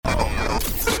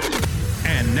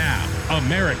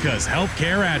America's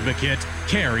healthcare advocate,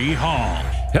 Carrie Hall.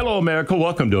 Hello, America.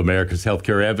 Welcome to America's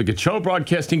Healthcare Advocate Show,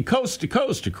 broadcasting coast to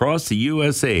coast across the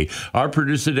USA. Our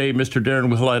producer today, Mr.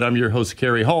 Darren Whitlight. I'm your host,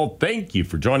 Carrie Hall. Thank you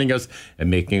for joining us and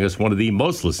making us one of the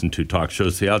most listened to talk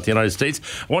shows throughout the United States.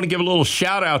 I want to give a little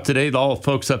shout out today to all the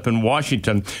folks up in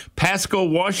Washington. Pasco,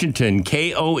 Washington,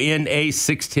 KONA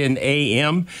 610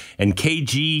 AM and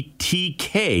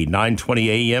KGTK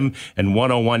 920 AM and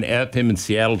 101 FM in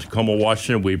Seattle, Tacoma,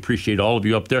 Washington. We appreciate all of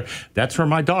you up there. That's where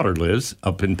my daughter lives,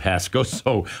 up in Pasco.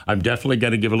 So I'm definitely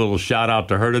going to give a little shout out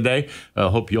to her today.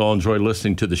 Hope you all enjoy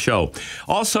listening to the show.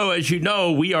 Also, as you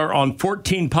know, we are on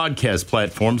 14 podcast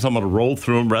platforms. I'm going to roll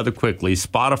through them rather quickly.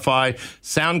 Spotify,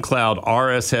 SoundCloud,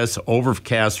 RSS,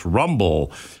 Overcast,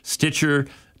 Rumble, Stitcher,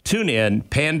 TuneIn,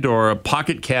 Pandora,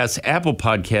 Pocket Casts, Apple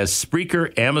Podcasts,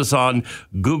 Spreaker, Amazon,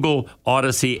 Google,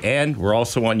 Odyssey, and we're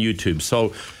also on YouTube.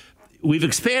 So we've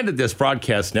expanded this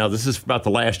broadcast now. This is about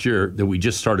the last year that we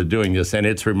just started doing this, and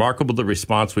it's remarkable the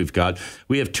response we've got.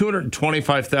 We have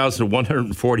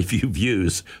 225,140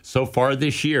 views so far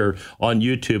this year on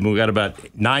YouTube, and we've got about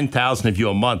 9,000 of you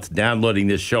a month downloading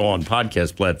this show on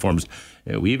podcast platforms.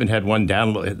 We even had one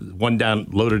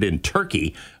downloaded in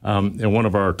Turkey, and one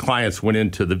of our clients went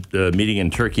into the meeting in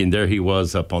Turkey, and there he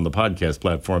was up on the podcast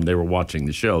platform. They were watching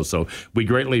the show. So we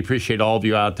greatly appreciate all of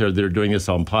you out there that are doing this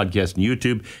on podcast and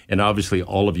YouTube, and obviously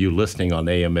all of you listening on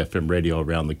AM, FM radio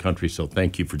around the country. So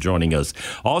thank you for joining us.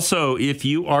 Also, if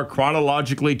you are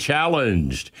chronologically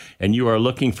challenged and you are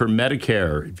looking for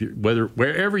Medicare,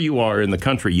 wherever you are in the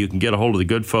country, you can get a hold of the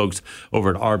good folks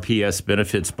over at RPS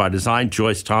Benefits by Design.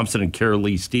 Joyce Thompson and Carol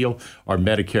Lee Steele are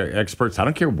Medicare experts. I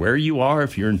don't care where you are,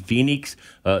 if you're in Phoenix,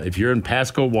 if you're in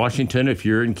Pasco, Washington, if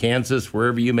you're in Kansas,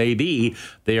 wherever you may be,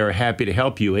 they are happy to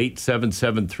help you.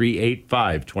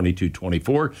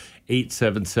 877-385-2224.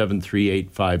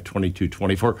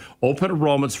 877-385-2224. Open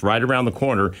enrollment's right around the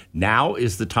corner. Now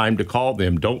is the time to call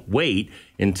them. Don't wait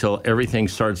until everything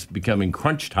starts becoming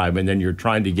crunch time, and then you're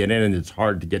trying to get in, and it's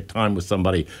hard to get time with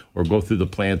somebody or go through the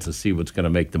plans to see what's going to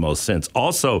make the most sense.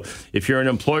 Also, if you're an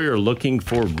employer looking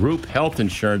for group health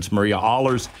insurance, Maria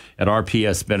Allers at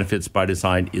RPS Benefits by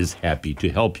Design is happy to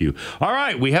help you. All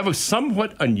right, we have a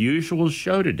somewhat unusual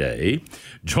show today.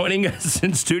 Joining us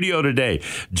in studio today,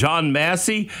 John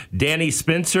Massey, Danny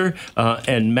Spencer,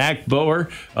 and Mac Bower,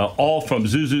 all from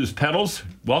Zuzu's Pedals.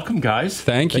 Welcome, guys.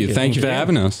 Thank you for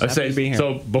having us.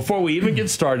 So before we even get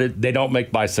started, they don't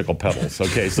make bicycle pedals,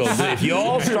 okay? So if you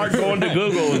all start going to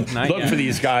Google and look for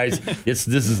these guys, this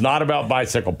is not about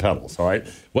bicycle pedals, all right?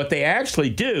 What they actually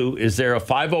do is they're a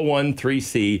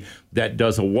 501(c)(3) that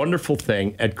does a wonderful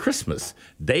thing at Christmas.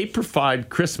 They provide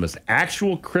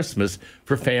actual Christmas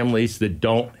for families that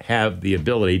don't have the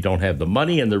ability, don't have the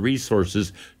money and the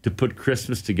resources to put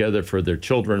Christmas together for their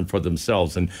children, for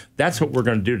themselves. And that's what we're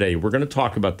going to do today. We're going to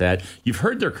talk about that. You've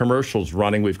heard their commercials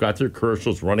running. We've got their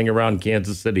commercials running around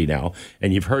Kansas City now,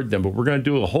 and you've heard them. But we're going to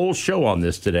do a whole show on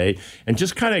this today and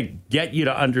just kind of get you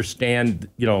to understand,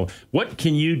 what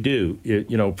can you do,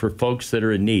 for folks that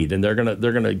are in need. And they're going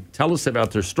to tell us about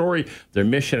their story, their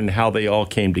mission, and how they all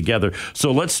came together.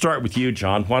 So let's start with you,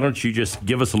 John. Why don't you just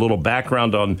give us a little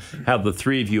background on how the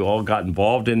three of you all got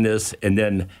involved in this, and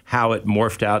then how it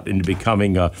morphed out into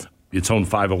becoming its own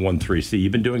 501(c)(3).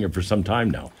 You've been doing it for some time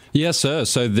now. Yes, sir.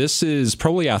 So this is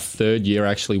probably our third year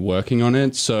actually working on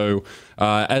it. So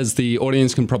as the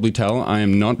audience can probably tell, I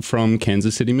am not from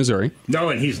Kansas City, Missouri. No,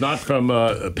 and he's not from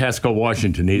Pasco,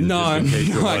 Washington either. No, I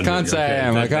can't say I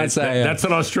am. That's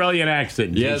an Australian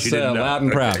accent. Yes, sir. Loud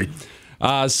and proud.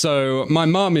 So my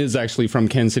mom is actually from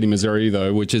Kansas City, Missouri,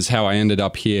 though, which is how I ended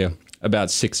up here about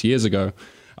 6 years ago.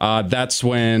 That's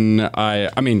when I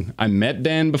met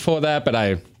Dan before that, but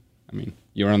I mean,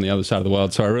 you're on the other side of the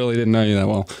world, so I really didn't know you that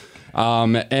well.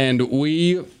 And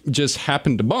we just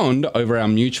happened to bond over our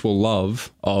mutual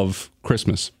love of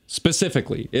Christmas.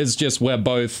 Specifically, it's just we've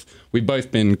both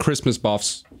been Christmas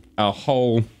buffs our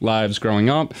whole lives growing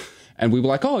up. And we were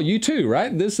like, oh, you too,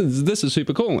 right? This is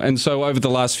super cool. And so over the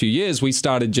last few years, we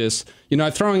started just,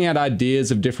 throwing out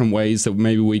ideas of different ways that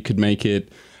maybe we could make it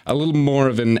a little more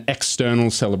of an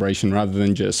external celebration rather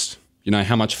than just,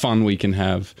 how much fun we can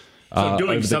have. So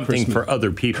doing something for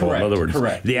other people, correct, in other words.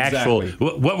 Correct. The actual,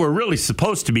 what we're really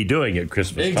supposed to be doing at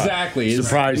Christmas time. Exactly.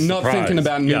 Surprise, not thinking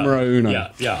about numero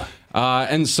uno. Yeah.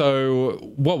 And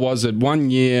so what was it? One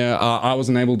year, I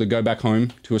wasn't able to go back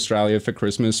home to Australia for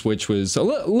Christmas, which was a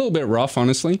little bit rough,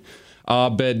 honestly.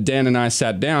 But Dan and I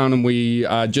sat down and we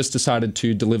just decided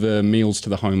to deliver meals to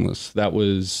the homeless. That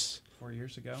was 4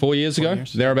 years ago,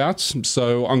 thereabouts.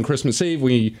 So on Christmas Eve,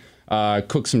 we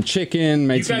cooked some chicken,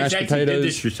 made You some guys mashed actually potatoes. did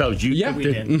this yourselves. Yeah, We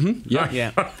did.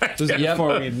 Yeah. This is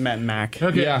before we met Mac.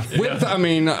 Yeah, I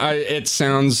mean, it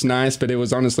sounds nice, but it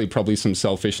was honestly probably some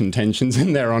selfish intentions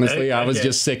in there. Honestly, I was Okay.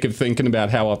 just sick of thinking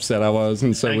about how upset I was,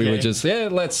 and so we were Okay. just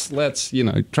let's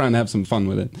try and have some fun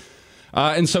with it.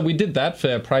 And so we did that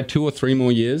for probably 2 or 3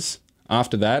 more years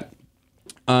after that,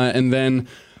 and then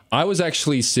I was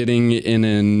actually sitting in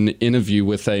an interview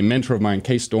with a mentor of mine,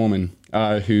 Case Dorman,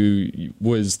 who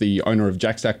was the owner of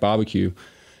Jack Stack Barbecue,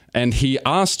 and he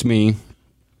asked me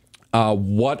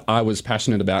what I was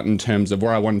passionate about in terms of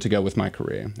where I wanted to go with my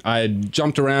career. I had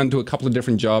jumped around to a couple of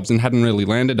different jobs and hadn't really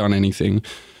landed on anything.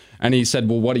 And he said,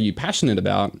 well, what are you passionate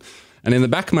about? And in the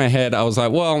back of my head, I was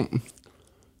like, well,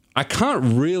 I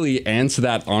can't really answer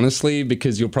that honestly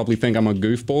because you'll probably think I'm a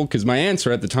goofball, because my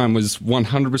answer at the time was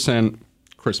 100%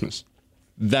 Christmas.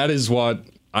 That is what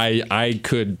I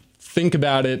could think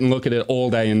about it and look at it all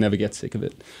day and never get sick of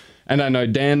it. And I know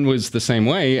Dan was the same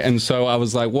way. And so I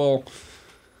was like, well...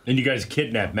 And you guys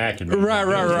kidnapped Mac and Right.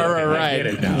 I get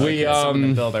it now. We Someone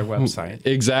to build our website.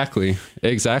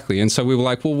 Exactly. And so we were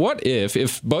like, well, what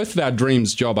if both of our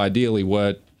dreams job ideally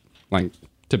were like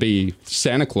to be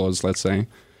Santa Claus, let's say,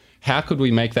 how could we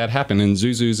make that happen? And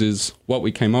Zuzu's is what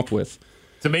we came up with.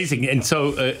 It's amazing. And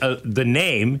so the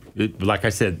name, like I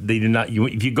said, they do not.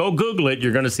 If you go Google it,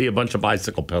 you're going to see a bunch of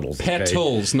bicycle pedals. Okay?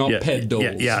 Petals, not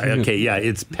pedals. Yeah. Okay. Yeah.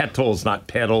 It's petals, not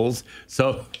pedals.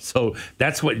 So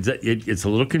that's what it's a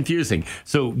little confusing.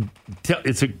 So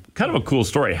it's a kind of a cool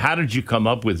story. How did you come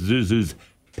up with Zuzu's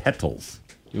petals?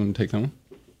 You want to take that one?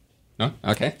 No?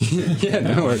 Okay. Yeah,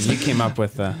 no worries. You came up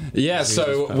with Yeah,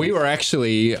 so we were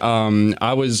actually,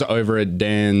 I was over at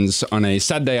Dan's on a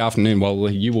Saturday afternoon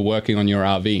while you were working on your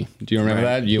RV. Do you remember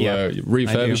that? You were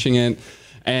refurbishing it.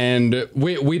 And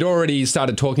we'd already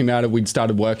started talking about it. We'd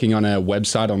started working on a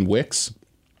website on Wix,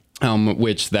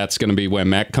 which that's going to be where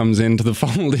Mac comes into the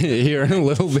fold here in a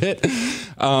little bit.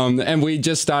 And we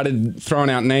just started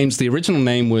throwing out names. The original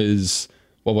name was...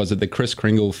 what was it? The Kris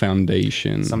Kringle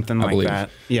Foundation. Something I like believe. that.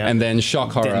 Yeah. And then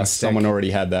Shock Horror, Didn't stick. someone already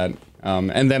had that.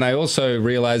 And then I also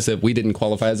realized that we didn't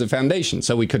qualify as a foundation,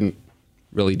 so we couldn't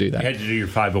really do You that. had to do your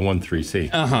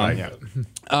 501(c)(3). Right? Yeah.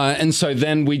 And so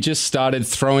then we just started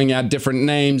throwing out different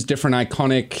names, different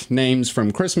iconic names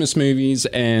from Christmas movies.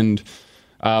 And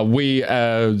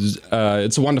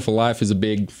It's a Wonderful Life is a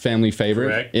big family favorite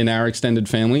Correct. in our extended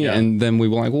family. Yeah. And then we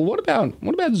were like, well, what about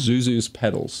Zuzu's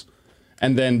pedals?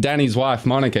 And then Danny's wife,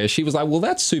 Monica, she was like, well,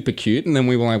 that's super cute. And then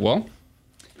we were like, well,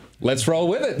 let's roll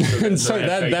with it. And so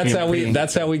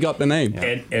that's how we got the name.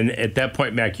 And at that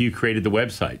point, Mac, you created the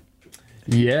website.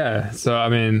 Yeah, so I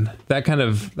mean that kind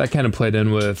of played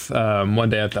in with one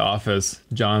day at the office.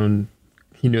 John,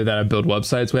 he knew that I build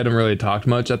websites. We hadn't really talked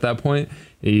much at that point.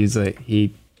 He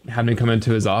had me come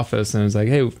into his office and was like,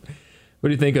 "Hey, what do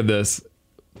you think of this?"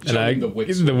 Show him the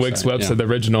Wix website, yeah. the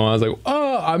original. I was like,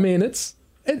 "Oh, I mean, it's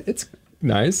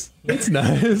nice. It's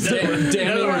nice." In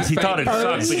other words, he thought it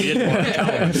sucked, but he didn't want to tell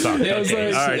him it sucked. Yeah, I was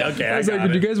Okay, like, all right, okay, I was like, got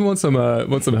 "Would you it. guys want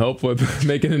some help with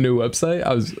making a new website?"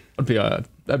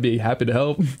 I'd be happy to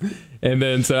help. And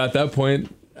then so at that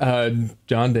point,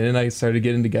 John, Dan, and I started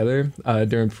getting together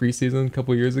during preseason a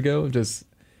couple years ago, just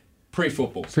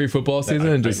Pre-football. pre-football season,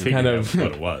 and just I kind figured of that's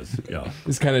what it was. Yeah.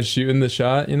 just kind of shooting the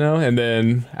shot, And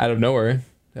then out of nowhere,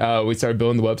 we started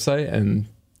building the website, and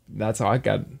that's how I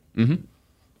got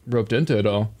roped into it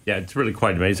all. Yeah, it's really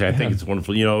quite amazing. I think it's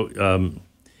wonderful.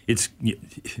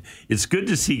 It's good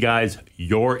to see guys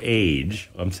your age.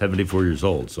 I'm 74 years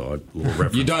old, so a little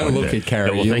reference. You don't point look there. it,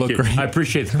 Carrie. Yeah, You thank look great. I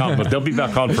appreciate the compliment. They'll be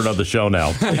back on for another show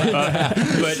now.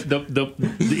 But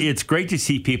it's great to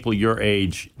see people your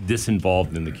age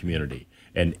disinvolved in the community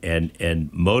and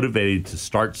motivated to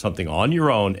start something on your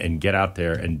own and get out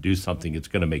there and do something that's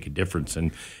going to make a difference.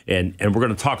 And we're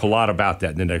going to talk a lot about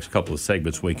that in the next couple of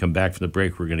segments. When we come back from the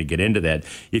break, we're going to get into that.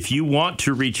 If you want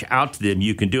to reach out to them,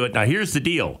 you can do it. Now, here's the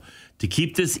deal. To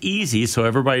keep this easy so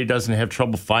everybody doesn't have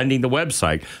trouble finding the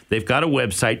website, they've got a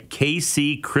website,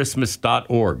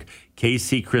 kcchristmas.org.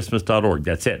 kcchristmas.org.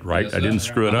 That's it, right? Yes, I didn't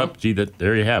sir. screw it up. Gee,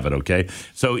 there you have it, okay?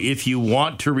 So if you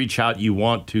want to reach out, you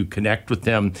want to connect with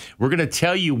them, we're going to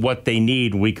tell you what they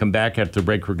need. When we come back after the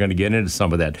break, we're going to get into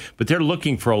some of that. But they're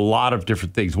looking for a lot of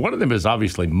different things. One of them is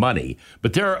obviously money,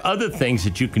 but there are other things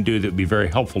that you can do that would be very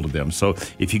helpful to them. So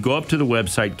if you go up to the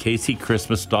website,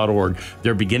 kcchristmas.org,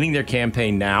 they're beginning their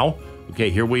campaign now. okay,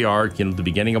 here we are, the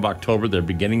beginning of October. They're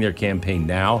beginning their campaign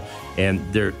now, and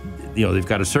they've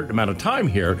got a certain amount of time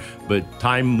here, but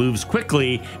time moves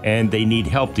quickly, and they need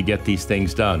help to get these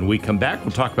things done. When we come back,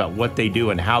 we'll talk about what they do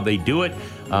and how they do it.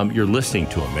 You're listening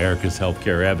to America's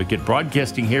Healthcare Advocate,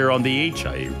 broadcasting here on the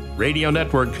HIA Radio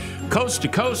Network, coast to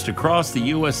coast across the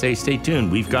USA. Stay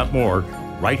tuned. We've got more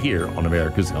right here on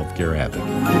America's Healthcare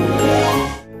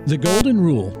Advocate. The Golden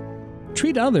Rule.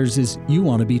 Treat others as you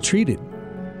want to be treated.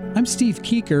 I'm Steve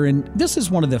Keeker, and this is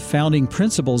one of the founding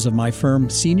principles of my firm,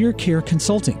 Senior Care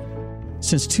Consulting.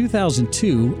 Since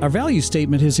 2002, our value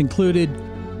statement has included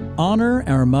honor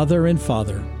our mother and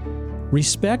father,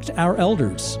 respect our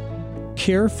elders,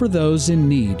 care for those in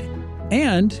need,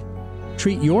 and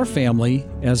treat your family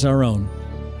as our own.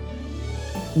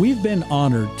 We've been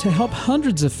honored to help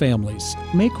hundreds of families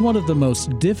make one of the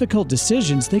most difficult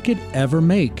decisions they could ever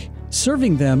make,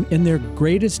 serving them in their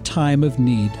greatest time of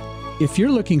need. If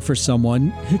you're looking for someone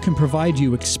who can provide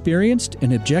you experienced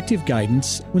and objective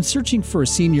guidance when searching for a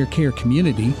senior care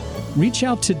community, reach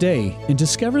out today and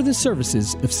discover the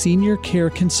services of Senior Care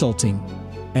Consulting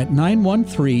at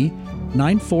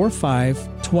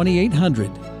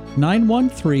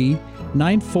 913-945-2800,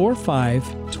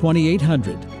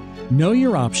 913-945-2800. Know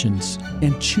your options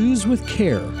and choose with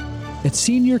care at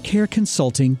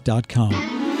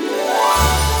seniorcareconsulting.com.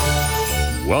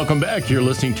 Welcome back. You're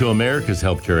listening to America's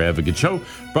Healthcare Advocate Show,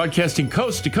 broadcasting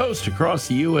coast to coast across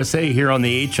the USA here on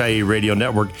the HIA Radio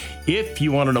Network. If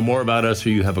you want to know more about us or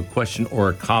you have a question or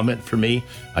a comment for me,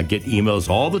 I get emails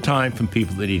all the time from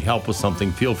people that need help with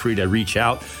something. Feel free to reach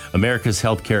out.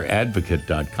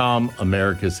 AmericasHealthcareAdvocate.com,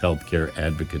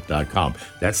 AmericasHealthcareAdvocate.com.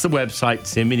 That's the website.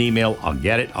 Send me an email. I'll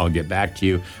get it. I'll get back to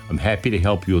you. I'm happy to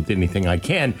help you with anything I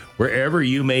can, wherever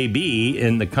you may be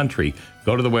in the country.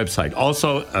 Go to the website.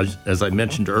 Also, as I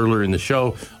mentioned earlier in the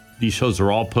show, these shows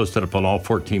are all posted up on all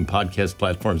 14 podcast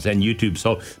platforms and YouTube.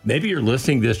 So maybe you're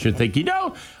listening to this and you're thinking,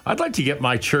 I'd like to get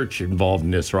my church involved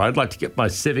in this, or I'd like to get my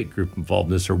civic group involved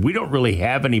in this, or we don't really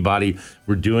have anybody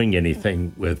we're doing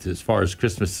anything with as far as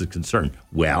Christmas is concerned.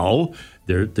 Well,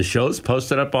 the show's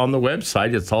posted up on the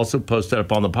website. It's also posted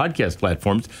up on the podcast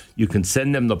platforms. You can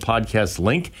send them the podcast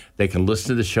link. They can listen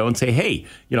to the show and say, hey,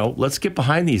 let's get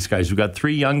behind these guys. We've got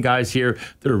 3 young guys here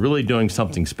that are really doing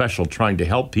something special, trying to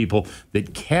help people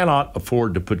that cannot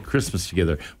afford to put Christmas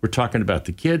together. We're talking about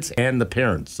the kids and the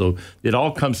parents. So it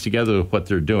all comes together with what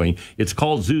they're doing. It's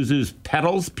called Zuzu's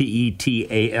Petals,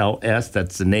 Petals.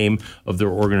 That's the name of their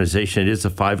organization. It is a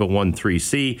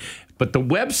 501(c)(3). But the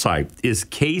website is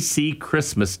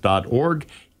kcchristmas.org,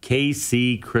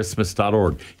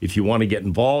 kcchristmas.org. If you want to get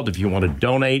involved, if you want to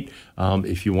donate,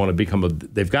 if you want to become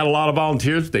they've got a lot of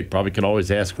volunteers. They probably can always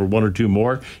ask for 1 or 2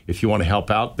 more. If you want to help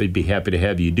out, they'd be happy to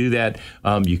have you do that.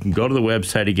 You can go to the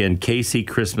website again,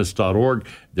 kcchristmas.org.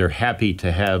 They're happy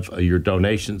to have your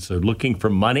donations. They're looking for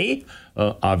money,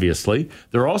 obviously.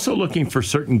 They're also looking for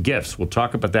certain gifts. We'll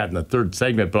talk about that in the third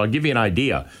segment, but I'll give you an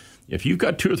idea. If you've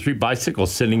got 2 or 3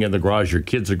 bicycles sitting in the garage, your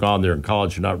kids are gone, they're in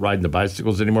college, you're not riding the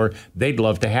bicycles anymore, they'd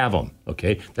love to have them,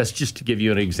 okay? That's just to give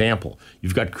you an example.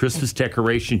 You've got Christmas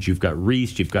decorations, you've got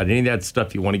wreaths, you've got any of that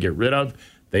stuff you want to get rid of,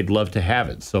 they'd love to have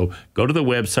it. So go to the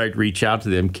website, reach out to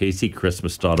them,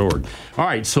 kcchristmas.org. All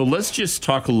right, so let's just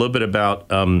talk a little bit about,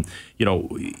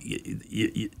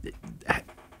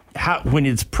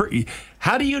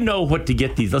 how do you know what to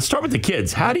get these? Let's start with the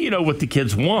kids. How do you know what the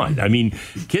kids want? I mean,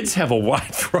 kids have a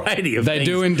wide variety of things. They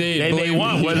do indeed. They may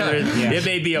want, whether it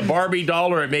may be a Barbie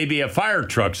doll or it may be a fire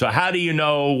truck. So how do you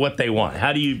know what they want?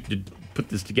 How do you put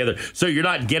this together? So you're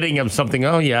not getting them something,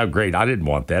 oh, yeah, great, I didn't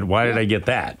want that. Why did I get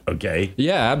that? Okay.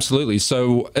 Yeah, absolutely.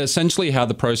 So essentially how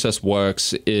the process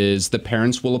works is the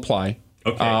parents will apply.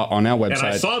 Okay. On our website. And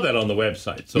I saw that on the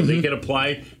website. So they can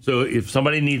apply. So if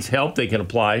somebody needs help, they can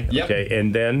apply. Yep. Okay.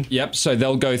 And then? Yep. So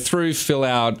they'll go through, fill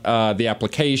out the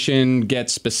application, get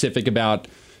specific about,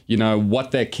 what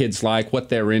their kid's like, what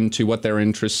they're into, what their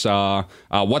interests are,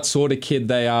 what sort of kid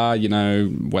they are,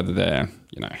 whether they're,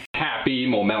 happy,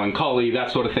 more melancholy,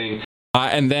 that sort of thing.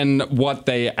 And then what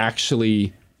they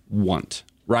actually want,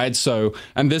 right? So,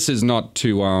 and this is not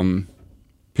to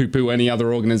poo-poo any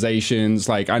other organizations.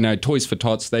 Like, I know Toys for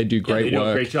Tots, they do great they do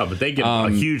work. A great job, but they get a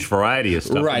huge variety of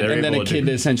stuff. Right, and then a kid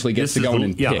essentially gets to go in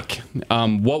and pick.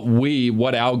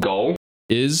 What our goal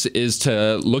is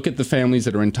to look at the families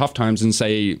that are in tough times and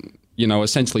say,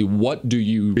 essentially, what do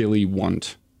you really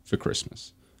want for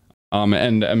Christmas?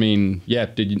 And I mean,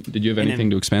 did you have anything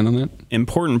to expand on that?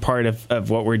 Important part of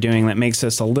what we're doing that makes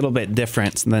us a little bit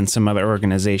different than some other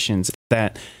organizations,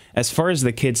 that as far as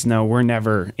the kids know, we're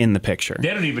never in the picture. They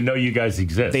don't even know you guys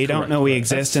exist. They don't know we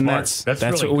exist, and that's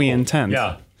really what we cool. intend.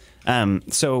 Yeah.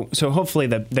 So hopefully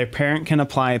their parent can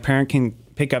apply, a parent can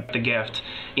pick up the gift,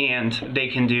 and they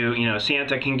can do,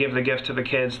 Santa can give the gift to the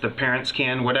kids, the parents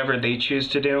can, whatever they choose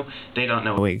to do, they don't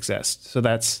know we exist. So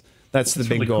that's the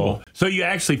big really goal. Cool. So you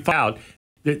actually found out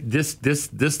that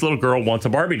this little girl wants a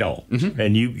Barbie doll,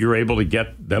 and you're able to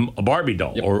get them a Barbie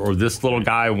doll, or this little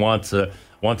guy wants a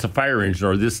fire engine,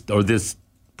 or this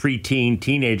preteen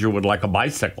teenager would like a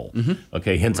bicycle.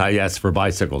 Okay, hence I asked for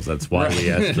bicycles. That's why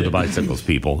we asked for the bicycles,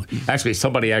 people. Actually,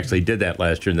 somebody did that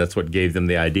last year, and that's what gave them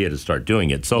the idea to start doing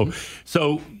it. So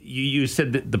you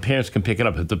said that the parents can pick it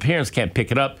up. If the parents can't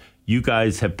pick it up, you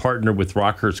guys have partnered with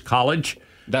Rockhurst College.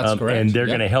 That's correct. And they're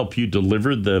going to help you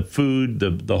deliver the food,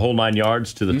 the whole 9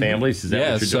 yards to the families. Is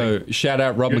that what you're doing? Shout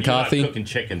out Rob McCarthy. You're not cooking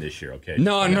chicken this year, okay?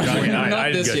 No, not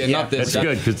this year. Not this year. That's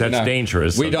good, because that's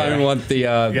dangerous. We don't want the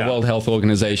World Health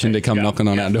Organization to come knocking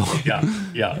on our door.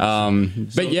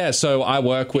 But yeah, so I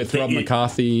work with Rob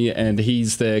McCarthy, and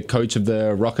he's the coach of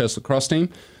the Rockhurst lacrosse team.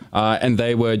 And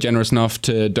they were generous enough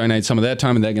to donate some of their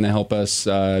time, and they're going to help us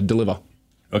deliver.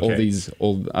 Okay.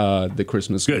 All the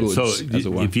Christmas goods. So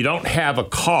if you don't have a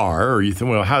car, or you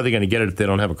think, well, how are they going to get it if they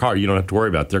don't have a car? You don't have to worry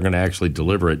about it. They're going to actually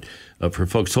deliver it for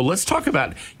folks. So let's talk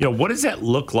about, what does that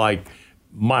look like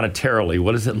monetarily?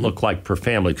 What does it look like per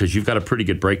family? Because you've got a pretty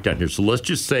good breakdown here. So let's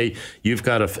just say you've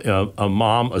got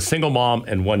a single mom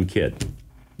and one kid.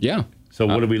 Yeah. So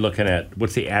what are we looking at?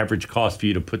 What's the average cost for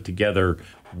you to put together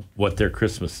what their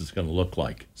Christmas is going to look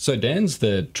like? So Dan's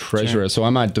the treasurer, so I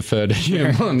might defer to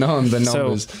him on the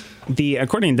numbers. So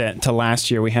according to last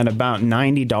year, we had about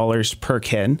 $90 per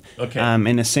kid. Okay.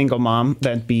 In a single mom,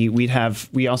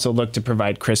 we also look to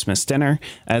provide Christmas dinner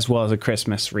as well as a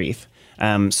Christmas wreath.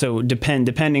 So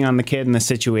depending on the kid and the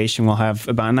situation, we'll have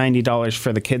about $90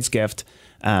 for the kid's gift,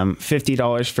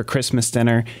 $50 for Christmas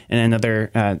dinner, and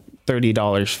another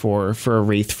 $30 for a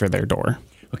wreath for their door.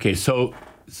 Okay, so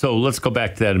let's go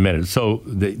back to that a minute. So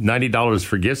the $90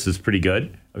 for gifts is pretty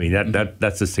good. I mean,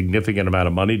 that's a significant amount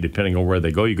of money depending on where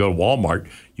they go. You go to Walmart,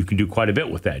 you can do quite a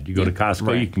bit with that. You go to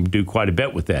Costco, you can do quite a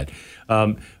bit with that.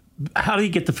 How do you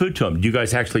get the food to them? Do you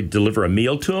guys actually deliver a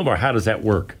meal to them, or how does that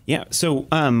work? Yeah, so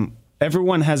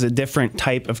everyone has a different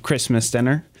type of Christmas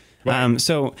dinner. Right.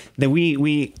 So that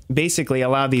we basically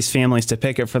allow these families to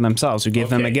pick it for themselves. We give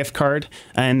them a gift card,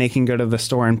 and they can go to the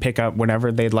store and pick up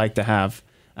whatever they'd like to have.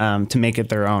 To make it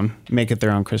their own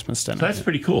Christmas dinner. So that's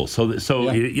pretty cool. So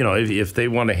if they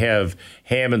want to have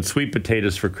ham and sweet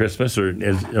potatoes for Christmas, or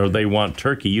they want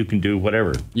turkey, you can do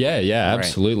whatever. Yeah,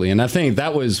 absolutely. Right. And I think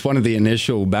that was one of the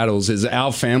initial battles. Is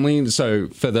our family. So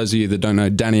for those of you that don't know,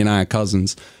 Danny and I are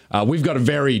cousins. We've got a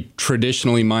very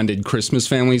traditionally minded Christmas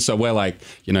family. So we're like,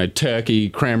 turkey,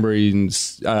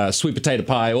 cranberries, sweet potato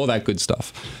pie, all that good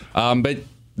stuff. But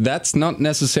that's not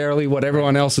necessarily what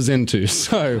everyone else is into.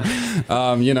 So,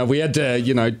 we had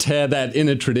to, tear that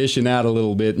inner tradition out a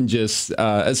little bit and just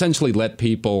essentially let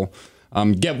people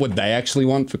get what they actually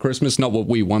want for Christmas, not what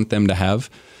we want them to have.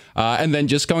 And then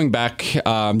just going back,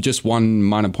 just one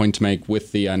minor point to make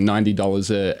with the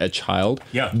 $90 a child.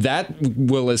 Yeah. That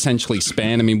will essentially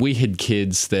span. I mean, we had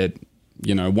kids that,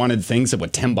 wanted things that were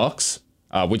 $10.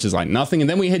 Which is like nothing. And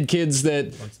then we had kids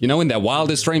that, in their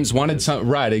wildest dreams wanted some,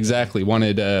 right, exactly,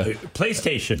 wanted a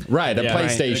PlayStation. Right, a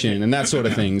PlayStation and that sort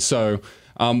of thing. So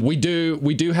we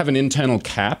do have an internal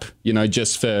cap,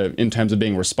 just in terms of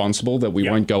being responsible that we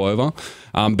won't go over.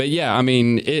 But yeah, I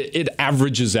mean, it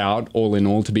averages out all in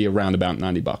all to be around about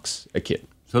 $90 a kid.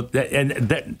 So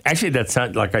that's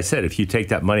not, like I said, if you take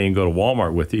that money and go to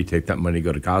Walmart with you take that money and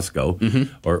go to Costco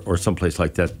or someplace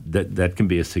like that can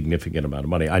be a significant amount of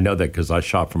money. I know that because I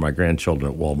shop for my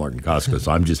grandchildren at Walmart and Costco.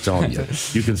 So I'm just telling you,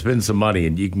 you can spend some money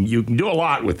and you can do a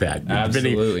lot with that.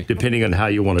 Absolutely. Depending on how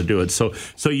you want to do it. So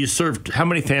you served how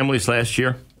many families last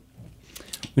year?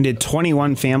 We did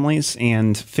 21 families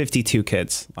and 52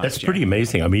 kids last year. That's pretty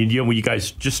amazing. I mean, when you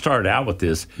guys just started out with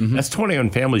this, that's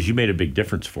 21 families you made a big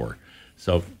difference for.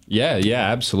 So yeah,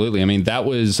 absolutely. I mean, that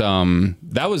was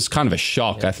kind of a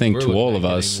shock, I think, to all of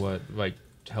us.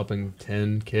 Helping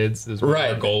 10 kids is what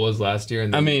our goal was last year.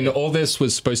 And I mean, all this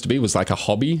was supposed to be was like a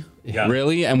hobby,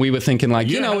 really. And we were thinking like,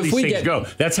 if we go,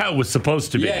 that's how it was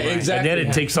supposed to be. Yeah, exactly. And then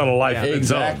it takes on a life of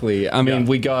its own. Exactly. I mean,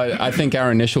 I think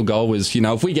our initial goal was,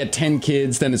 if we get 10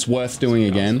 kids, then it's worth doing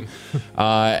again.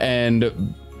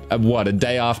 And a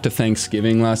day after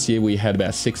Thanksgiving last year, we had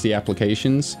about 60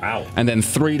 applications. Wow. And then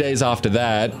 3 days after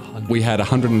that, we had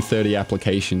 130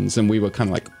 applications. And we were kind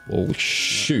of like, oh,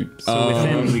 shoot. So what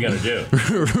are we going to do?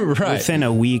 Right. Within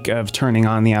a week of turning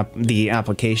on the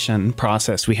application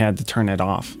process, we had to turn it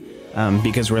off.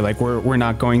 Because we're like, we're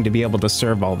not going to be able to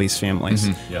serve all these families.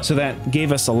 So that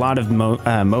gave us a lot of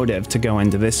motive to go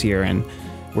into this year. And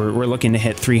we're looking to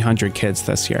hit 300 kids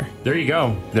this year. There you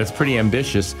go. That's pretty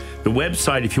ambitious. The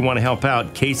website, if you want to help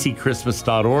out,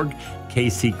 kcchristmas.org,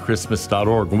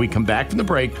 kcchristmas.org. When we come back from the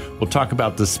break, we'll talk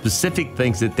about the specific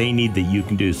things that they need that you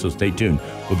can do. So stay tuned.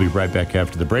 We'll be right back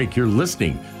after the break. You're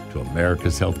listening to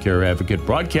America's Healthcare Advocate,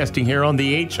 broadcasting here on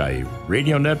the HIA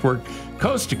Radio Network,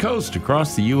 coast to coast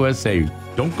across the USA.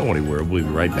 Don't go anywhere. We'll be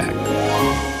right back.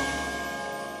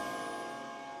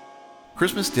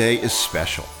 Christmas Day is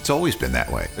special. It's always been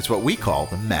that way. It's what we call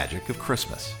the magic of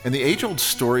Christmas. And the age-old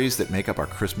stories that make up our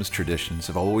Christmas traditions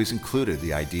have always included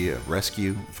the idea of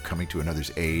rescue, of coming to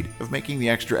another's aid, of making the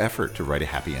extra effort to write a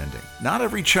happy ending. Not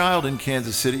every child in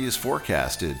Kansas City is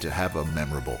forecasted to have a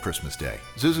memorable Christmas Day.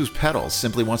 Zuzu's Petals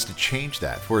simply wants to change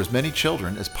that for as many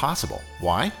children as possible.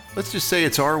 Why? Let's just say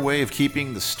it's our way of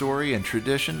keeping the story and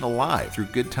tradition alive through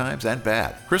good times and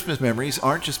bad. Christmas memories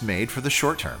aren't just made for the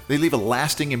short term. They leave a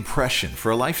lasting impression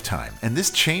for a lifetime, and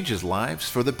this changes lives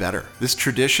for the better. This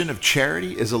tradition of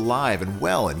charity is alive and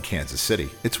well in Kansas City.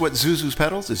 It's what Zuzu's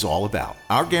Petals is all about.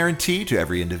 Our guarantee to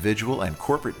every individual and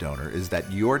corporate donor is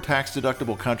that your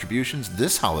tax-deductible contributions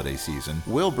this holiday season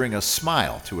will bring a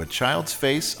smile to a child's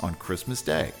face on Christmas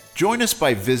Day. Join us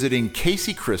by visiting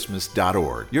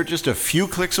kcchristmas.org. You're just a few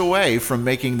clicks away from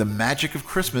making the magic of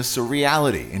Christmas a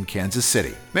reality in Kansas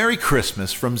City. Merry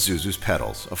Christmas from Zuzu's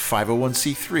Petals, a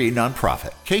 501c3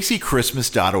 nonprofit. kcchristmas.org.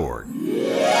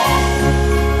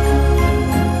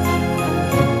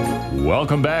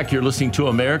 Welcome back. You're listening to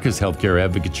America's Healthcare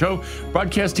Advocate Show,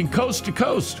 broadcasting coast to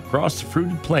coast across the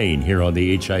fruited plain here on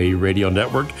the HIA Radio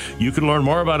Network. You can learn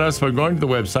more about us by going to the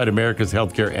website,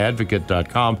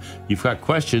 americashealthcareadvocate.com. You've got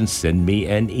questions, send me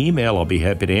an email. I'll be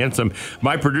happy to answer them.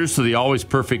 My producer, the always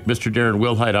perfect Mr. Darren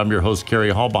Wilhite. I'm your host,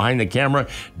 Kerry Hall. Behind the camera,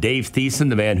 Dave Thiessen,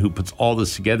 the man who puts all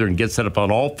this together and gets it up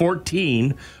on all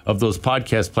 14 of those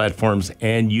podcast platforms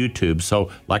and YouTube.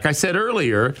 So, like I said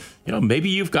earlier, maybe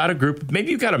you've got a group,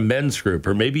 maybe you've got a men's group,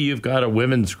 or maybe you've got a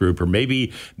women's group, or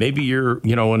maybe you're,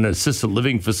 in an assisted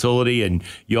living facility and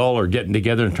y'all are getting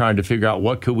together and trying to figure out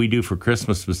what could we do for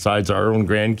Christmas besides our own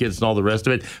grandkids and all the rest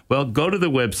of it. Well, go to the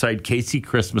website,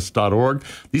 kcchristmas.org.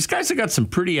 These guys have got some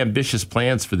pretty ambitious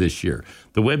plans for this year.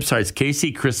 The website's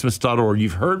kcchristmas.org.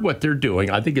 You've heard what they're doing.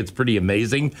 I think it's pretty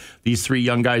amazing. These three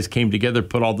young guys came together,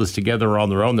 put all this together on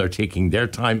their own. They're taking their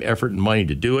time, effort, and money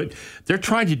to do it. They're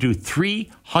trying to do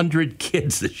 300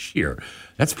 kids this year.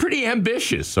 That's pretty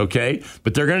ambitious, okay?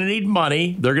 But they're going to need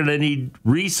money. They're going to need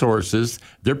resources.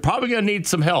 They're probably going to need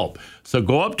some help. So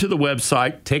go up to the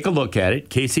website, take a look at it,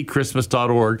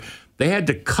 kcchristmas.org. They had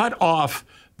to cut off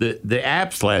the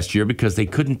apps last year because they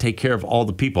couldn't take care of all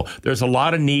the people. There's a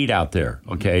lot of need out there,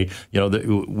 okay?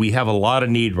 We have a lot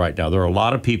of need right now. There are a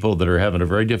lot of people that are having a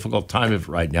very difficult time of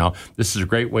it right now. This is a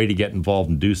great way to get involved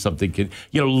and do something,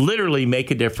 literally make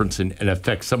a difference and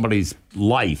affect somebody's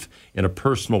life in a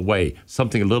personal way,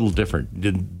 something a little different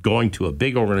than going to a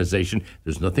big organization.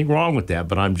 There's nothing wrong with that,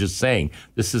 but I'm just saying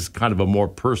this is kind of a more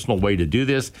personal way to do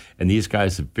this, and these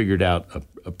guys have figured out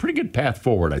a pretty good path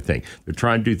forward, I think. They're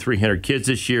trying to do 300 kids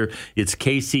this year. It's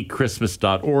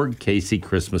kcchristmas.org,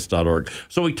 kcchristmas.org.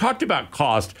 So we talked about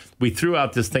cost. We threw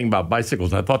out this thing about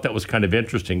bicycles. I thought that was kind of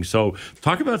interesting. So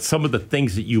talk about some of the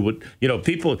things that you would,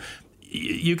 people...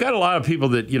 You got a lot of people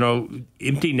that,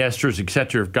 empty nesters, et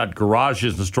cetera, have got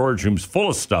garages and storage rooms full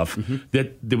of stuff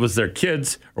that was their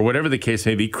kids or whatever the case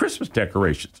may be, Christmas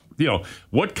decorations.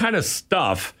 What kind of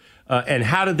stuff and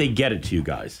how did they get it to you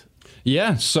guys?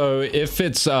 Yeah, so if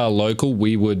it's local,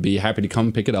 we would be happy to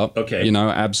come pick it up. Okay.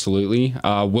 Absolutely.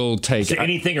 We'll take... So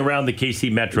anything around the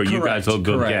KC Metro, you guys will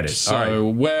go get it. So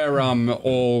we're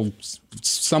all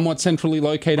somewhat centrally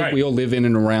located. Right. We all live in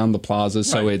and around the plaza,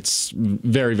 so it's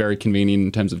very, very convenient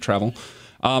in terms of travel.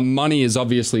 Money is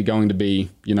obviously going to be,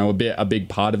 a big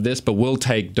part of this, but we'll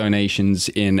take donations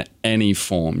in any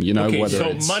form, whether so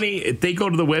it's... money, if they go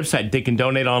to the website, they can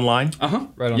donate online?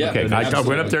 Right on. Yeah, Okay, I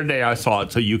went up there today, I saw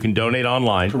it, so you can donate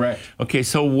online. Correct. Okay,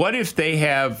 so what if they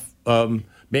have,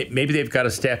 maybe they've got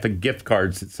a stack of gift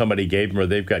cards that somebody gave them or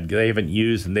they haven't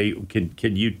used, and they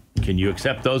can you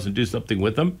accept those and do something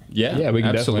with them? Yeah, we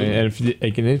can absolutely. definitely.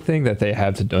 And if anything that they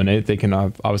have to donate, they can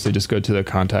obviously just go to the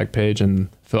contact page and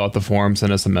fill out the form,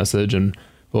 send us a message, and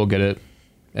we'll get it,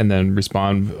 and then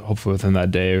respond hopefully within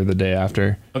that day or the day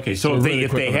after. Okay, so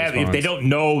if they don't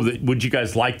know that, would you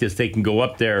guys like this, they can go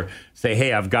up there, say,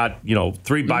 hey, I've got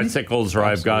 3 bicycles, or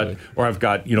I've got 5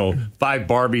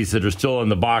 Barbies that are still in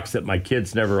the box that my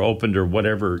kids never opened, or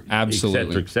whatever.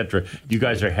 Absolutely. et cetera. You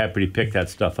guys are happy to pick that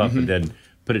stuff up and then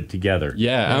put it together.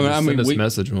 Yeah, Send us a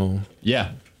message, and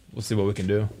we'll see what we can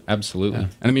do. Absolutely. Yeah.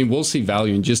 And we'll see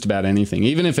value in just about anything,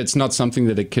 even if it's not something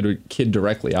that a kid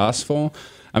directly asks for.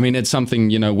 It's something,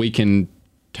 we can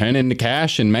turn into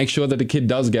cash and make sure that the kid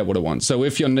does get what it wants. So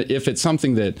if it's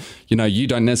something that, you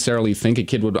don't necessarily think a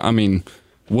kid would,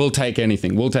 we'll take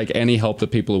anything. We'll take any help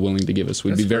that people are willing to give us.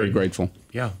 We'd be very grateful.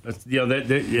 Yeah.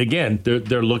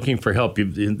 They're looking for help.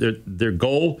 Their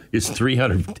goal is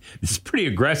 300. It's pretty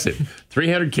aggressive.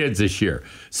 300 kids this year.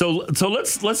 So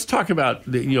let's talk about,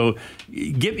 give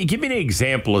me an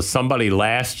example of somebody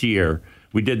last year.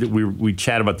 We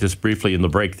chatted about this briefly in the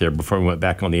break there before we went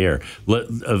back on the air,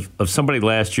 of somebody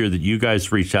last year that you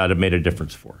guys reached out and made a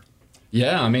difference for.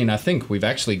 Yeah, I think we've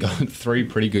actually got 3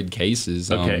 pretty good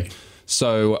cases. Okay.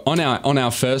 So on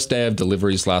our first day of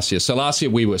deliveries last year, so last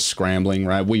year we were scrambling,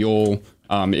 right? We all,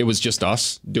 it was just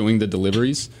us doing the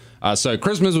deliveries. So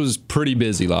Christmas was pretty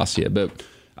busy last year, but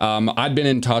I'd been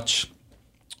in touch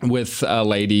with a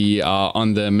lady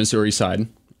on the Missouri side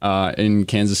in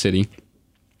Kansas City.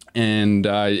 And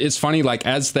it's funny, like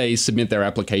as they submit their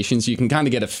applications, you can kind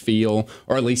of get a feel,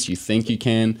 or at least you think you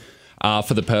can,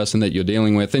 for the person that you're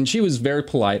dealing with. And she was very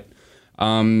polite.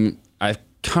 I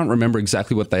can't remember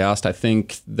exactly what they asked. I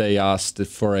think they asked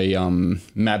for a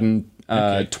Madden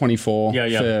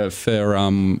 24 for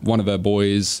one of her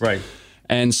boys. Right.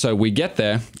 And so we get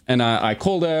there, and I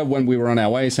called her when we were on our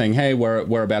way saying, hey,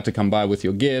 we're about to come by with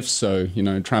your gifts. So,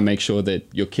 try and make sure that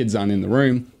your kids aren't in the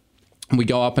room. And we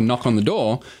go up and knock on the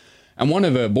door. And one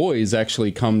of her boys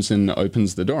actually comes and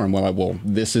opens the door. And we're like, well,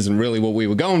 this isn't really what we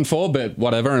were going for, but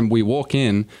whatever. And we walk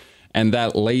in, and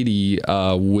that lady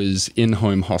was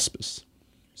in-home hospice.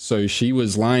 So she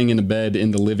was lying in a bed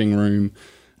in the living room.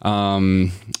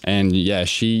 And yeah,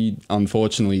 she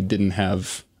unfortunately didn't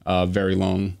have very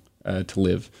long to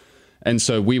live. And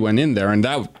so we went in there, and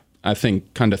that, I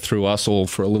think, kind of threw us all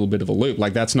for a little bit of a loop.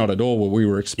 Like, that's not at all what we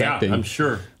were expecting. Yeah, I'm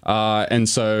sure. And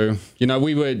so,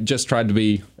 we were just tried to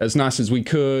be as nice as we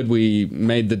could. We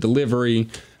made the delivery,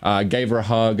 gave her a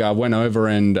hug, went over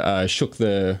and shook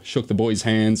the boys'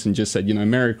 hands and just said,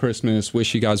 Merry Christmas,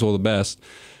 wish you guys all the best.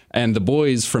 And the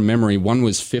boys, from memory, one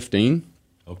was 15,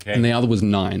 okay, and the other was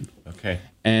 9. Okay.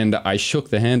 And I shook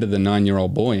the hand of the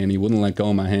 9-year-old boy, and he wouldn't let go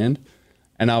of my hand.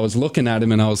 And I was looking at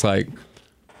him, and I was like,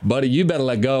 buddy, you better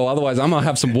let go. Otherwise, I'm going to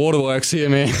have some waterworks here,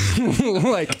 man.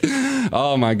 Like,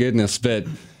 oh, my goodness. But,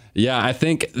 yeah, I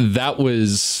think that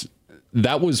was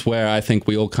where I think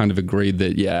we all kind of agreed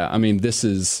that, yeah, this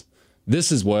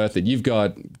is worth it. You've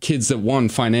got kids that, one,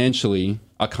 financially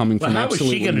are coming from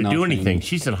absolutely nothing. How is she going to do anything?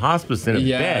 She's in hospice in a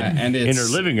bed and in her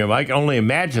living room. I can only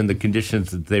imagine the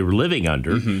conditions that they were living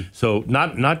under. Mm-hmm. So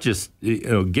not just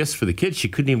gifts for the kids. She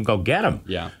couldn't even go get them.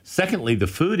 Yeah. Secondly, the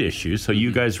food issue. So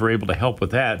you guys were able to help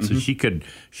with that. So she could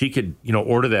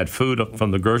order that food from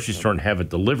the grocery store and have it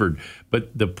delivered.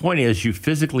 But the point is, you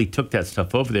physically took that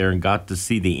stuff over there and got to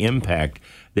see the impact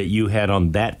that you had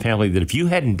on that family. That if you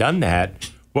hadn't done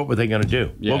that, what were they going to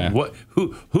do? Yeah.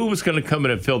 Who was going to come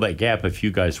in and fill that gap if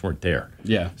you guys weren't there?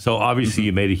 Yeah. So obviously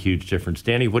you made a huge difference.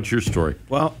 Danny, what's your story?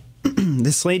 Well,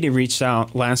 this lady reached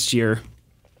out last year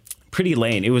pretty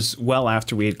late. It was well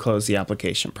after we had closed the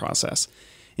application process.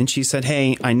 And she said,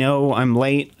 hey, I know I'm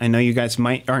late. I know you guys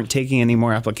aren't taking any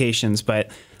more applications, but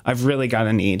I've really got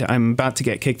a need. I'm about to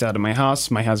get kicked out of my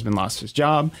house. My husband lost his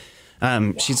job.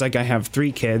 She's like, I have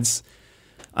 3 kids.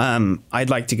 I'd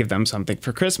like to give them something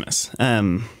for Christmas.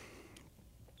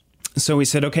 So we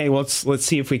said, okay, well, let's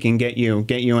see if we can get you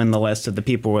in the list of the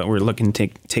people that we're looking to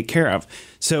take care of.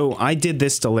 So I did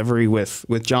this delivery with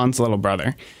John's little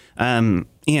brother, and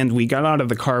we got out of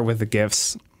the car with the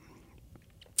gifts.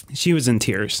 She was in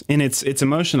tears, and it's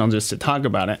emotional just to talk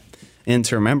about it and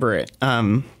to remember it,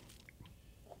 because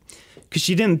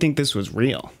she didn't think this was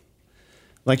real.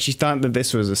 Like, she thought that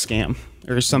this was a scam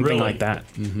or something like that.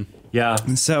 Mm-hmm. Yeah.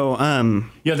 So,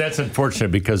 that's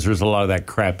unfortunate because there's a lot of that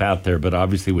crap out there. But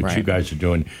obviously, what you guys are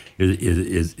doing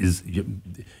is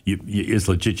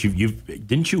legit.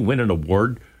 Didn't you win an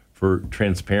award for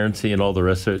transparency and all the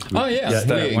rest of it? Oh yeah,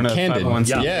 one of the Candid. ones.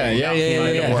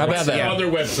 Yeah. How about that? On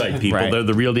their website, people. Right. They're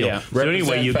the real deal. Yeah. So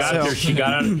anyway, you got there. She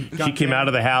came out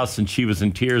of the house and she was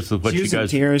in tears with what she was in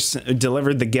tears.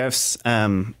 Delivered the gifts,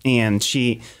 and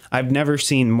I've never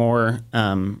seen more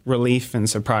relief and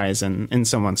surprise in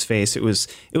someone's face. It was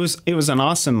an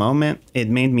awesome moment. It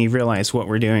made me realize what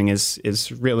we're doing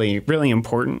is really, really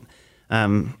important.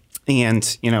 And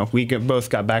we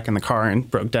both got back in the car and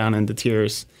broke down into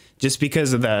tears just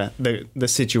because of the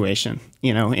situation,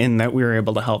 in that we were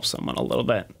able to help someone a little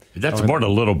bit. That's more than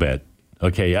a little bit.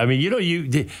 Okay. I mean,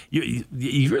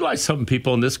 you realize some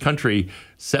people in this country,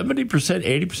 70%,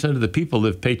 80% of the people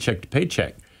live paycheck to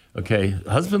paycheck. Okay,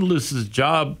 husband loses his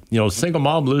job. Single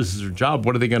mom loses her job.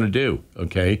 What are they going to do?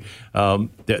 Okay,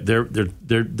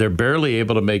 they're barely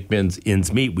able to make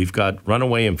ends meet. We've got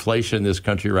runaway inflation in this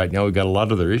country right now. We've got a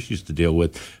lot of other issues to deal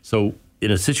with. So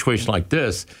in a situation like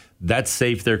this, that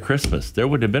saved their Christmas. There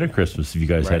wouldn't have been a Christmas if you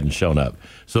guys hadn't shown up.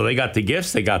 So they got the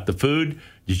gifts, they got the food.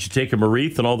 Did you take them a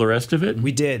wreath and all the rest of it?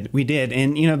 We did.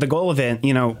 And, the goal of it,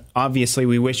 obviously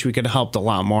we wish we could have helped a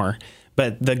lot more.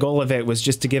 But the goal of it was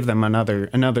just to give them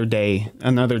another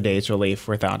day's relief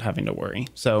without having to worry.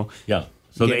 So yeah.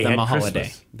 So give they them had a Christmas.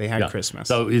 holiday. They had Christmas.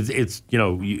 So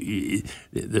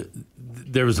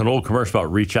there was an old commercial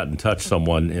about reach out and touch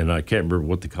someone, and I can't remember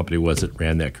what the company was that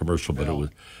ran that commercial, but it was.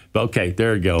 But okay,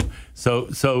 there you go. So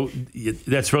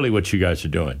that's really what you guys are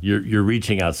doing. You're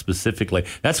reaching out specifically.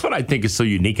 That's what I think is so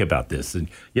unique about this. And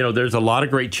there's a lot of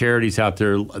great charities out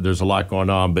there. There's a lot going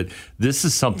on, but this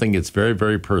is something that's very,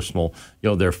 very personal.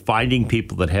 They're finding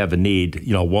people that have a need.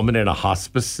 A woman in a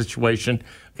hospice situation.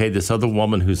 Okay, this other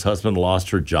woman whose husband lost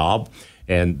her job,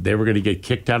 and they were going to get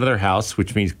kicked out of their house,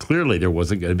 which means clearly there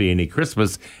wasn't going to be any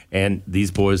Christmas. And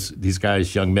these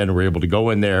guys, young men, were able to go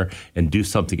in there and do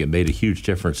something that made a huge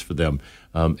difference for them,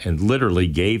 and literally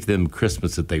gave them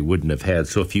Christmas that they wouldn't have had.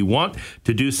 So if you want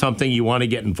to do something, you want to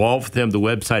get involved with them, the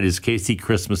website is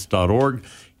kcchristmas.org,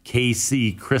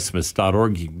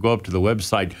 kcchristmas.org. You can go up to the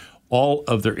website. All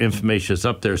of their information is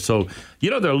up there. So,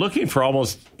 they're looking for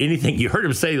almost anything. You heard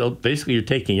him say, basically, you're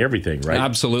taking everything, right?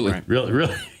 Absolutely. Right.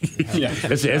 Really? Yeah.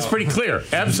 It's pretty clear.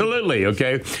 Absolutely.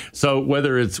 Okay. So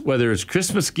whether it's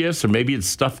Christmas gifts, or maybe it's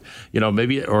stuff,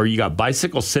 or you got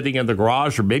bicycles sitting in the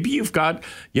garage, or maybe you've got,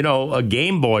 a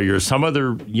Game Boy or some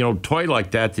other, toy like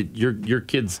that your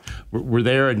kids were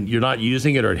there and you're not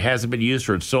using it, or it hasn't been used,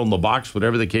 or it's still in the box,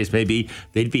 whatever the case may be,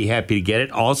 they'd be happy to get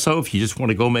it. Also, if you just want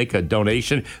to go make a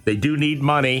donation, they do need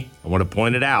money. I want to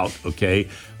point it out, okay?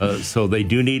 So they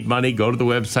do need money. Go to the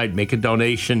website, make a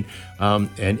donation,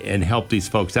 and help these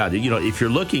folks out. If you're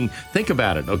looking, think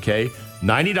about it, okay?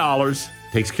 $90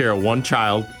 takes care of one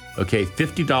child, okay?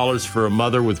 $50 for a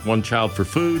mother with one child for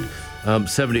food,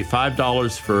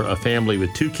 $75 for a family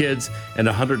with two kids, and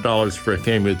 $100 for a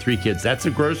family with three kids. That's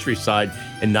a grocery side,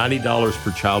 and $90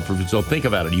 per child for food. So think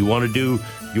about it. You want to do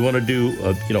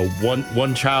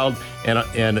one child and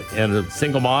a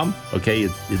single mom, okay?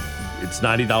 It's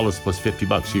 $90 plus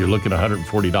 $50, so you're looking at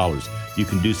 $140. You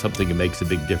can do something that makes a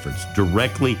big difference.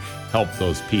 Directly help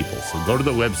those people. So go to the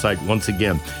website once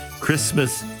again,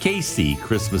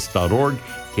 kcchristmas.org,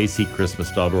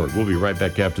 kcchristmas.org. We'll be right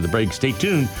back after the break. Stay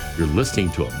tuned. You're listening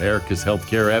to America's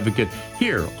Healthcare Advocate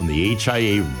here on the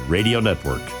HIA Radio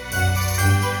Network.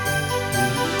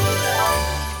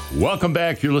 Welcome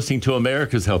back. You're listening to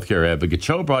America's Healthcare Advocate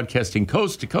Show, broadcasting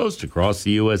coast to coast across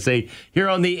the USA here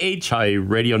on the HIA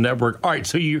Radio Network. All right,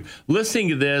 so you're listening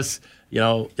to this,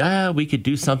 we could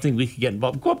do something, we could get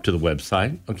involved. Go up to the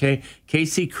website, okay?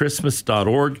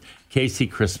 kcchristmas.org,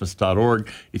 kcchristmas.org.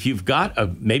 If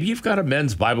maybe you've got a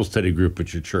men's Bible study group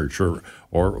at your church, or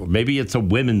maybe it's a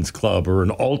women's club or an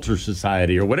altar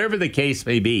society, or whatever the case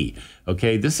may be,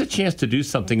 okay? This is a chance to do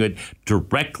something that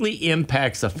directly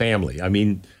impacts a family. I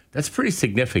mean, that's pretty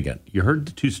significant. You heard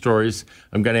the two stories.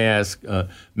 I'm going to ask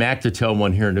Mac to tell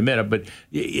one here in a minute, but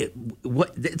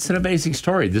it's an amazing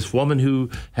story. This woman who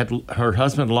had her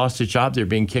husband lost his job, they're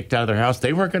being kicked out of their house.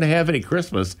 They weren't going to have any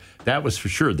Christmas. That was for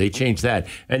sure. They changed that.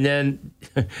 And then,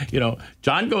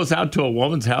 John goes out to a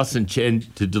woman's house to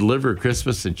deliver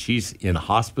Christmas, and she's in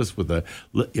hospice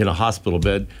in a hospital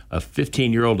bed, a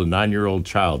 15-year-old and 9-year-old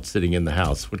child sitting in the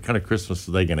house. What kind of Christmas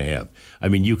are they going to have? I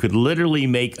mean, you could literally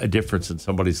make a difference in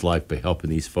somebody's life by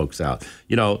helping these folks out.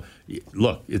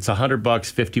 Look, it's $100,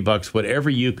 $50, whatever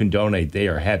you can donate, they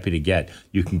are happy to get.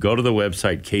 You can go to the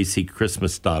website,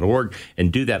 kcchristmas.org,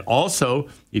 and do that. Also,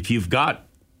 if you've got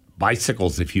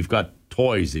bicycles, if you've got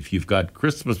toys, if you've got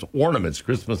Christmas ornaments,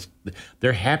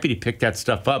 they're happy to pick that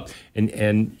stuff up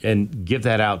and give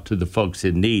that out to the folks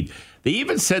in need. They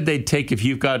even said they'd take, if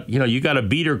you've got, you got a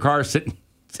beater car sitting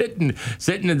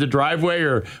in the driveway,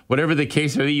 or whatever the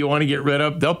case may be you want to get rid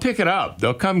of, they'll pick it up.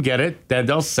 They'll come get it. Then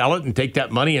they'll sell it and take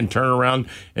that money and turn around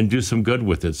and do some good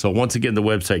with it. So once again, the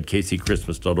website,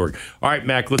 kcchristmas.org. All right,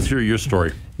 Mac, let's hear your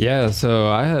story. Yeah, so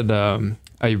I had a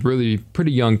really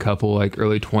pretty young couple, like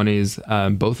early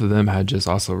 20s. Both of them had just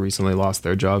also recently lost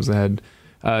their jobs. They had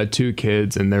 2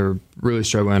 kids, and they were really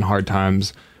struggling hard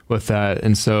times with that.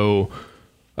 And so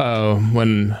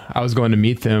when I was going to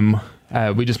meet them,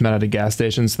 we just met at a gas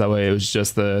station, so that way it was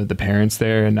just the parents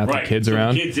there and not the kids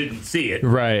around. The kids didn't see it.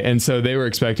 Right, and so they were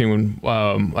expecting when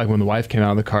the wife came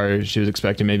out of the car, she was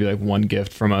expecting maybe like one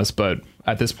gift from us, but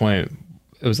at this point,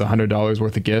 it was $100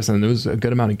 worth of gifts, and it was a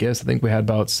good amount of gifts. I think we had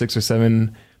about 6 or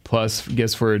 7 plus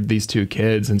gifts for these 2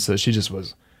 kids. And so she just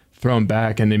was thrown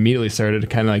back and immediately started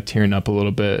kind of like tearing up a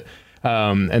little bit.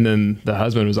 And then the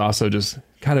husband was also just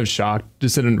kind of shocked,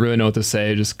 just didn't really know what to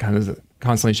say, just kind of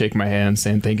constantly shaking my hand,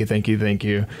 saying, thank you, thank you, thank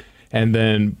you. And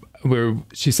then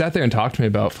she sat there and talked to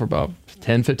me for about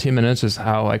 10, 15 minutes, just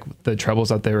how like the troubles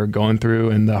that they were going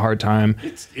through and the hard time.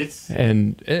 It's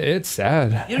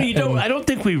sad. I don't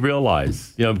think we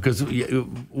realize, because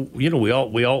we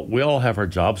all have our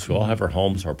jobs, we all have our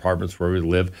homes, our apartments where we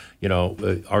live.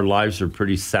 Our lives are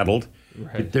pretty settled.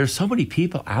 Right. But there's so many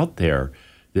people out there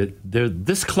that they're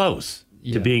this close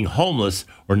to being homeless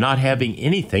or not having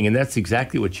anything, and that's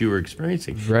exactly what you were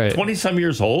experiencing. Right. 20-some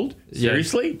years old?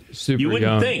 Seriously? Super you wouldn't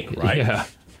young. think, right? Yeah.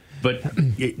 But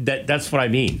that's what I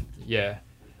mean. Yeah.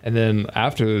 And then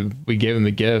after we gave them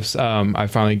the gifts, I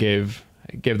finally gave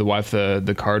the wife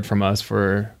the card from us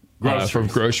for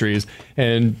groceries,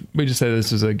 and we just said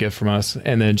this is a gift from us.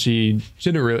 And then she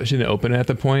didn't open it at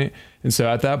the point, and so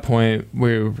at that point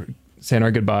we were saying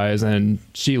our goodbyes, and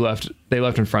they left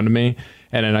in front of me.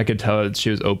 And then I could tell that she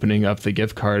was opening up the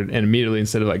gift card, and immediately,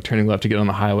 instead of like turning left to get on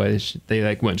the highway, they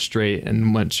like went straight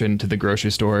into the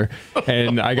grocery store.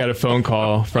 And I got a phone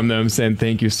call from them saying,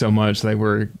 thank you so much. Like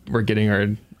we're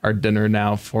getting our dinner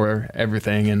now for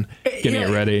everything and getting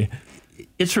it ready.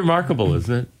 It's remarkable,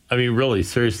 isn't it? I mean, really,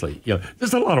 seriously,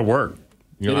 there's a lot of work.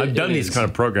 I've done these kind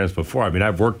of programs before. I mean,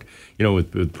 I've worked,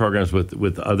 with programs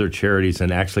with other charities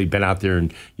and actually been out there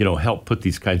and, helped put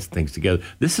these kinds of things together.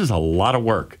 This is a lot of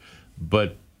work.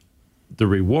 But the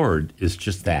reward is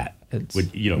just that.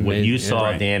 What you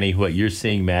saw, Danny, what you're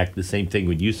seeing, Mac, the same thing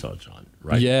when you saw John,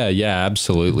 right? Yeah,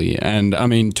 absolutely. And I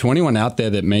mean, to anyone out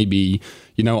there that may be,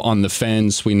 on the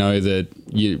fence, we know that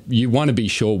you want to be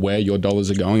sure where your dollars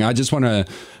are going. I just want to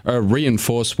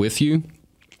reinforce with you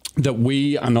that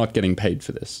we are not getting paid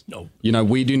for this. No.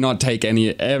 We do not take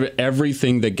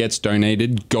everything that gets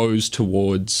donated goes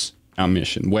towards our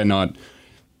mission. We're not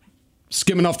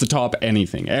skimming off the top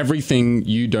anything. Everything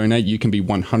you donate, you can be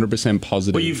 100%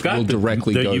 positive. Well, you've got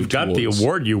the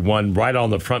award you won right on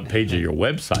the front page of your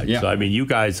website. Yeah. So I mean, you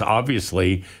guys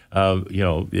obviously, you're a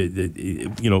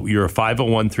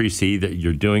 501(c)(3), that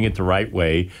you're doing it the right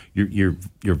way. You're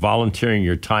volunteering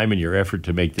your time and your effort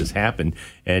to make this happen,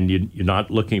 and you're not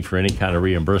looking for any kind of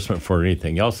reimbursement for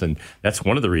anything else. And that's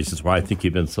one of the reasons why I think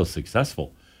you've been so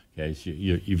successful. Okay, so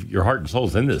your heart and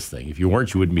soul's in this thing. If you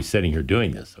weren't, you wouldn't be sitting here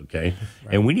doing this, okay?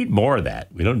 Right. And we need more of that.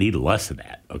 We don't need less of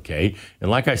that, okay?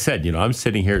 And like I said, I'm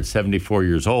sitting here at 74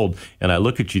 years old, and I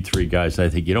look at you 3 guys, and I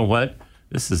think, you know what?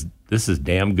 This is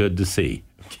damn good to see.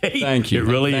 Okay? Thank you. It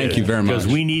really is. Thank you very much. Because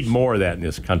we need more of that in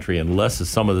this country, and less of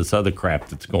some of this other crap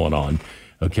that's going on,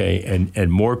 okay?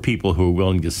 And more people who are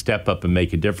willing to step up and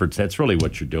make a difference. That's really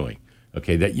what you're doing.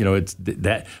 Okay,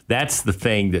 that's the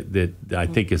thing that I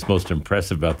think is most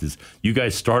impressive about this. You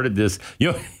guys started this.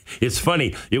 It's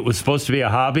funny. It was supposed to be a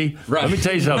hobby. Right. Let me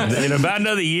tell you something. In about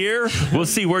another year, we'll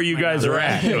see where you guys are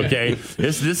at. Okay,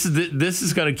 this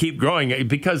is going to keep growing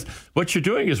because what you're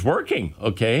doing is working.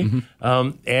 Okay,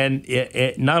 and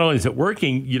it not only is it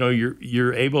working,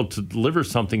 you're able to deliver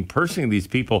something personally to these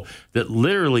people that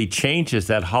literally changes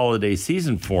that holiday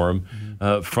season for them.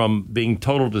 From being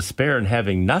total despair and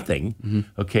having nothing,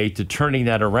 okay, to turning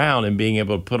that around and being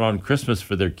able to put on Christmas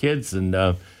for their kids, and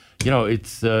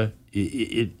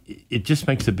it just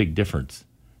makes a big difference.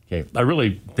 Okay, I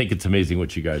really think it's amazing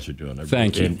what you guys are doing.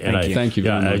 Thank you. Thank you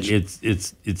very much.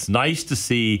 It's nice to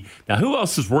see. Now, who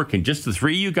else is working? Just the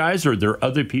 3 of you guys, or are there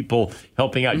other people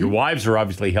helping out? Your wives are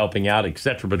obviously helping out,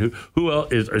 etc. But who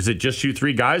else is it? Just you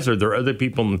 3 guys? Or are there other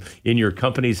people in your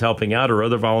companies helping out, or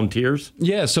other volunteers?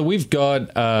 Yeah, so we've got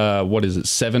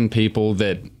 7 people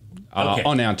that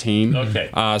on our team. Okay.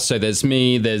 So there's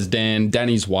me, there's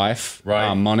Danny's wife,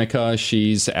 right. Monica.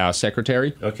 She's our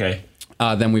secretary. Okay.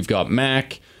 Then we've got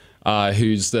Mac,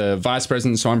 who's the vice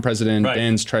president. So I'm president. Right.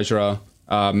 Dan's treasurer.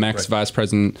 Mac's vice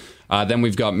president. Then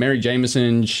we've got Mary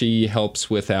Jameson. She helps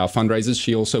with our fundraisers.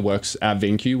 She also works at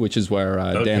VinQ, which is where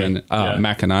Dan and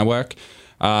Mac and I work.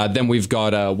 Then we've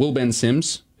got Will Ben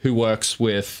Sims, who works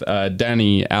with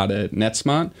Danny out at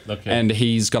NetSmart. Okay. And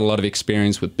he's got a lot of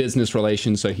experience with business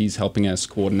relations, so he's helping us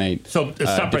coordinate. So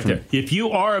stop right there. If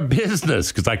you are a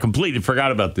business, because I completely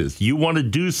forgot about this, you want to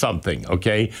do something,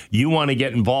 okay? You want to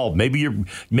get involved. Maybe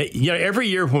every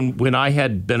year when I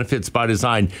had Benefits by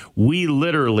Design, we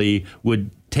literally would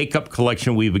take up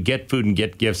collection, we would get food and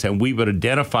get gifts, and we would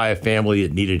identify a family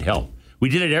that needed help. We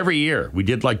did it every year. We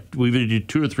would do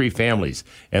 2 or 3 families,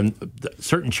 and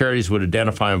certain charities would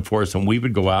identify them for us, and we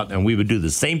would go out and we would do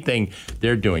the same thing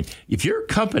they're doing. If you're a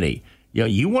company You know,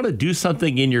 you want to do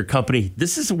something in your company,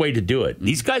 this is a way to do it.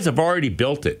 These guys have already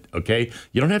built it, okay?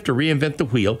 You don't have to reinvent the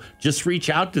wheel. Just reach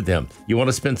out to them. You want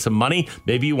to spend some money?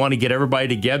 Maybe you want to get everybody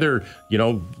together, you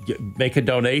know, make a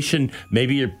donation.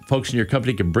 Maybe your folks in your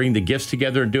company can bring the gifts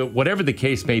together and do it. Whatever the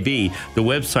case may be, the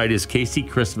website is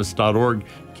kcchristmas.org,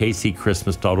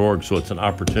 kcchristmas.org, so it's an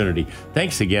opportunity.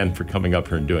 Thanks again for coming up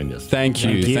here and doing this. Thank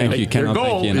you. Thank you. Their Cannot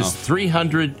goal thank you is enough.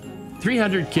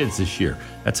 300 kids this year.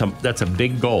 That's a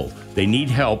big goal. They need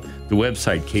help. The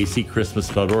website,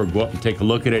 kcchristmas.org. Go up and take a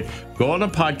look at it. Go on a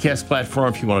podcast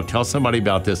platform if you want to tell somebody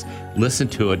about this. Listen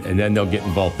to it, and then they'll get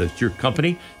involved. If it's your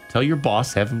company, tell your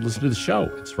boss, have them listen to the show.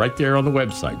 It's right there on the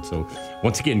website. So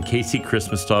once again,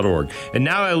 kcchristmas.org. And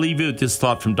now I leave you with this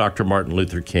thought from Dr. Martin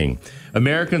Luther King.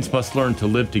 Americans must learn to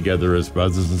live together as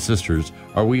brothers and sisters,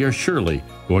 or we are surely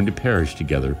going to perish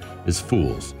together as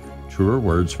fools. Truer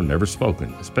words were never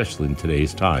spoken, especially in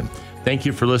today's time. Thank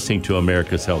you for listening to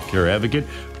America's Healthcare Advocate,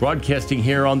 broadcasting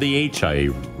here on the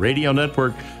HIA Radio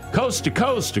Network, coast to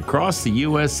coast across the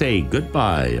USA.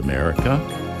 Goodbye,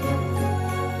 America.